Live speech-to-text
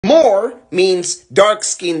Moor means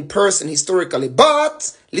dark-skinned person historically,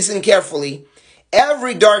 but listen carefully.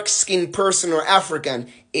 Every dark-skinned person or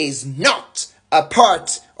African is not a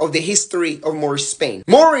part of the history of Moorish Spain.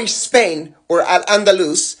 Moorish Spain, or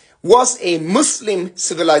Al-Andalus, was a Muslim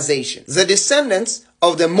civilization. The descendants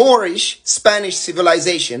of the Moorish Spanish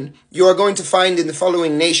civilization you are going to find in the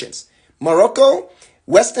following nations: Morocco,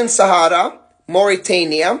 Western Sahara,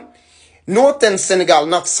 Mauritania, Northern Senegal,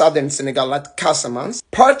 not Southern Senegal, like Casamance,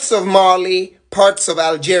 parts of Mali, parts of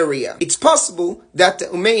Algeria. It's possible that the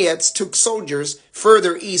Umayyads took soldiers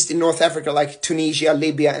further east in North Africa like Tunisia,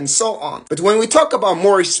 Libya, and so on. But when we talk about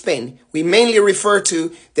Moorish Spain, we mainly refer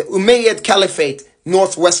to the Umayyad Caliphate,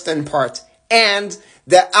 northwestern part, and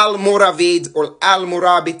the Almoravid or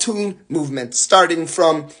Almorabitun movement, starting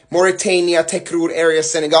from Mauritania, Tekrur area,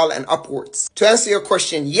 Senegal, and upwards. To answer your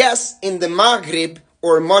question, yes, in the Maghreb,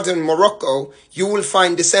 or modern Morocco, you will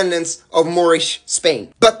find descendants of Moorish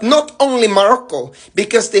Spain. But not only Morocco,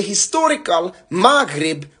 because the historical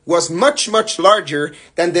Maghreb was much, much larger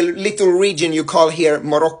than the little region you call here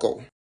Morocco.